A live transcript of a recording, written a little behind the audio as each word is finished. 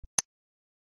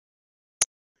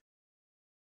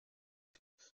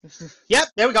Yep,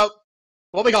 there we go.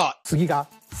 What we got? 次が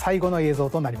最後の映像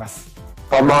となります。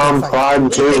Come on, Prime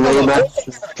 2 Remastered.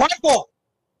 Prime 4!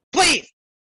 Please!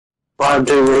 Prime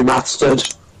 2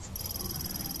 Remastered.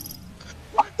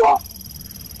 Prime 4!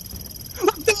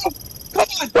 Let's go! Come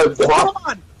on! Wait, what? Come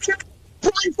on!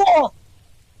 Prime 4!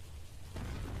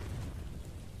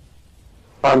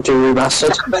 Prime 2 Remastered.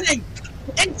 It's happening!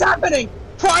 It's happening!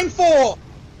 Prime 4!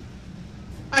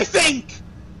 I think!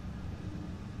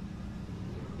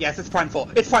 Yes, it's Prime 4.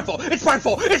 It's Prime 4. It's Prime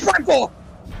 4. It's Prime 4!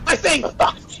 I think!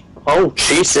 Oh,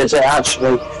 Jesus, it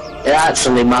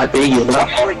actually might be, you know.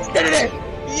 Oh, it's did it!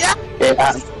 Yeah!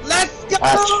 Let's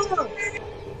go!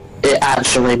 It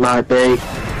actually might be.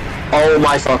 Oh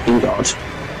my fucking god.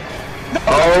 No,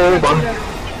 Oh my...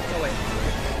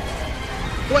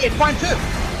 Oh, wait, it's Prime 2!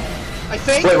 I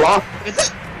think... Wait, what? Is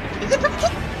it? Is it Prime 2?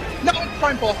 No, it's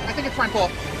Prime 4. I think it's Prime 4.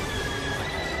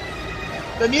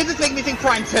 The music's making me think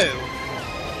Prime 2.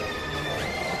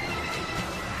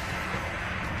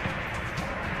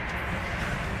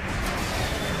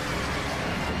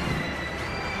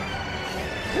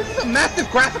 This is a massive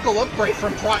graphical upgrade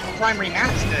from Prime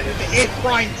Remastered. It's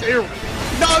Prime 2.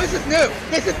 No, this is new.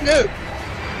 This is new.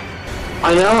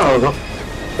 I know,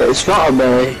 but it's gotta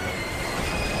be.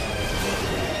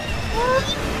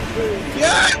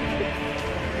 Yeah.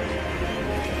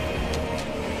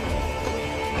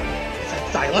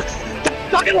 Silence.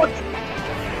 Silence.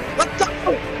 Let's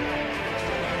go.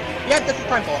 Yeah, this is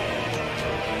Prime 4.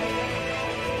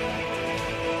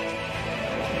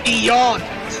 Beyond.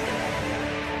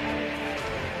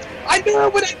 I knew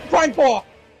it would end Prime 4!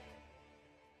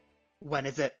 When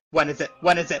is it? When is it?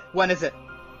 When is it? When is it?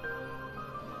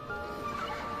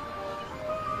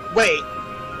 Wait!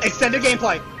 Extended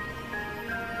gameplay!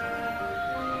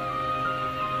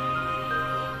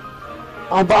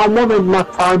 Oh, but I wanted my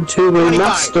Prime 2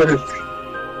 Remastered.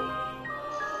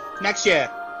 Next year.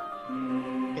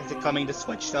 Is it coming to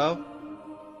Switch though?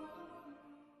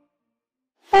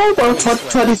 Oh, well,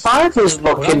 2025 is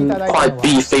looking quite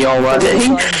beefy already.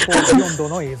 4度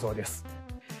の映像です。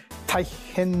大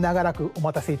変長らくお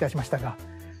待たせいたしましたが、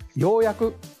ようや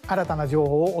く新たな情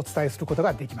報をお伝えすること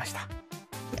ができました。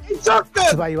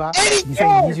発売は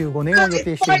2025年を予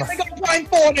定しています。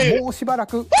もうしばら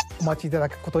くお待ちいただ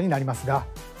くことになりますが、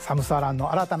サムスアラン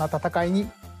の新たな戦いに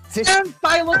ぜひ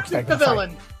ご期待くださ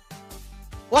い。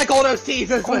今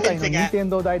回の任天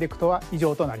堂ダイレクトは以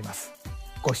上となります。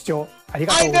ご視聴あり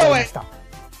がとうございました。